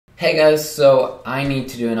Hey guys, so I need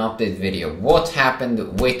to do an update video. What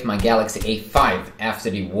happened with my Galaxy A5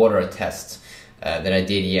 after the water test that I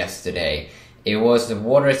did yesterday? It was the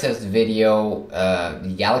water test video,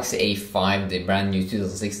 the Galaxy A5, the brand new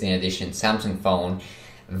 2016 edition Samsung phone,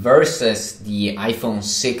 versus the iPhone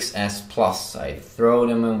 6s Plus. I throw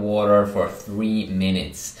them in water for 3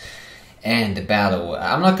 minutes. And the battle,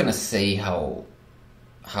 I'm not gonna say how,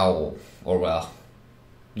 or well,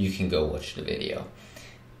 you can go watch the video.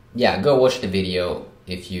 Yeah, go watch the video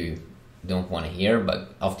if you don't want to hear,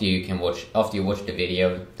 but after you watch the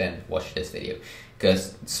video, then watch this video,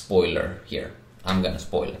 because spoiler here, I'm gonna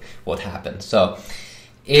spoil what happened. So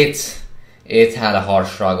it had a hard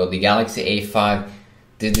struggle. The Galaxy A5,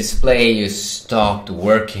 the display just stopped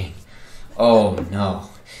working. Oh no.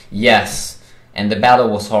 Yes, and the battle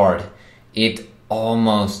was hard. It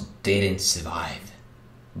almost didn't survive.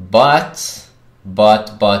 But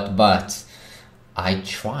I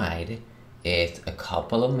tried it a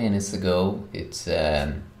couple of minutes ago. It's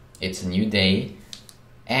a new day,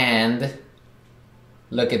 and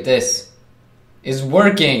look at this. It's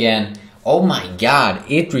working again. Oh my god,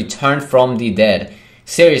 it returned from the dead.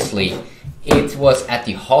 Seriously, it was at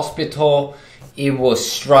the hospital, it was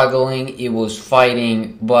struggling, it was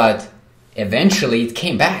fighting, but eventually it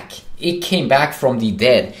came back. It came back from the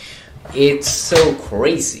dead. It's so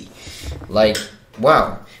crazy. Like,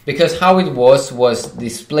 wow. Because how it was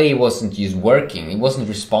display wasn't just working. It wasn't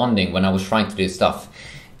responding when I was trying to do stuff.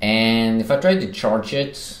 And if I tried to charge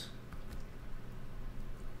it,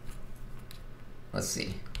 let's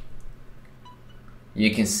see. You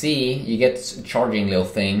can see, you get this charging little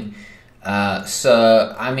thing.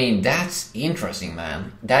 So, I mean, that's interesting,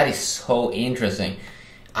 man. That is so interesting.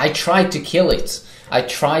 I tried to kill it. I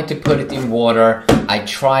tried to put it in water. I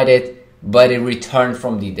tried it, but it returned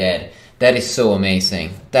from the dead. That is so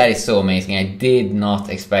amazing. That is so amazing. I did not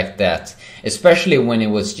expect that. Especially when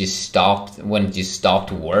it was just stopped, when it just stopped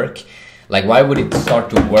to work. Like, why would it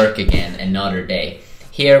start to work again another day?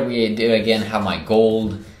 Here we do again have my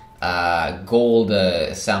gold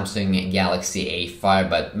Samsung Galaxy A5,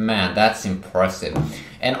 but man, that's impressive.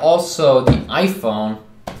 And also the iPhone,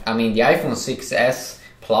 I mean the iPhone 6s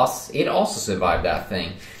Plus, it also survived that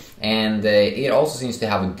thing. And it also seems to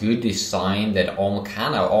have a good design that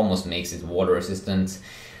almost makes it water resistant,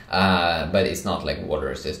 but it's not like water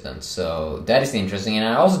resistant. So that is interesting. And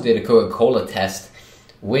I also did a Coca-Cola test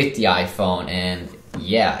with the iPhone, and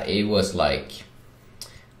yeah, it was like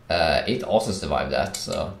it also survived that.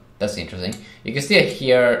 So that's interesting. You can still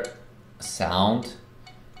hear sound,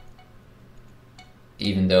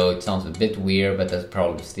 even though it sounds a bit weird, but that's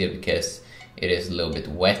probably still because it is a little bit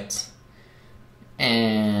wet.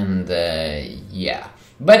 And yeah,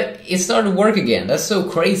 but it started to work again. That's so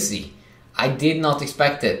crazy. I did not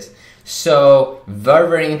expect it. So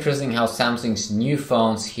very interesting how Samsung's new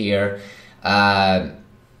phones here,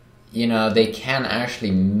 you know, they can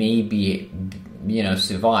actually maybe, you know,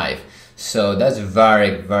 survive. So that's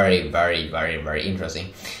very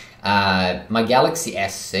interesting. My Galaxy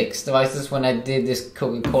S6 devices, when I did this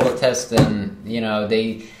Coca-Cola test, and you know,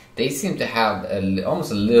 they seem to have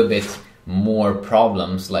almost a little bit more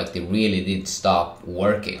problems, like they really did stop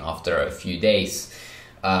working after a few days.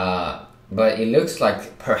 But it looks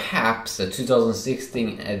like perhaps the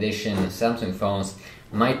 2016 edition Samsung phones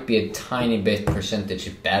might be a tiny bit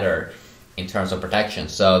percentage better in terms of protection.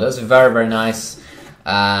 So that's very nice,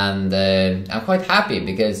 and I'm quite happy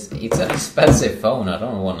because it's an expensive phone. I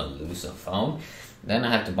don't want to lose a phone, then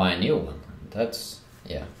I have to buy a new one. That's,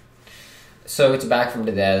 yeah. So it's back from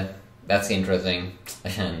the dead. That's interesting,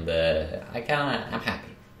 and I'm happy,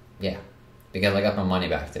 yeah, because I got my money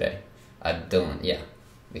back today.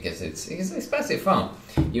 Because it's an expensive phone.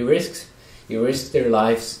 You risk their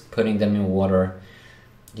lives putting them in water.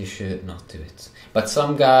 You should not do it. But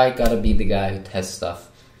some guy gotta be the guy who tests stuff,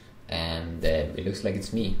 and it looks like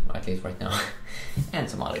it's me, at least right now, and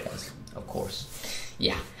some other guys, of course.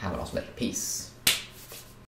 Yeah, have an awesome day. Peace.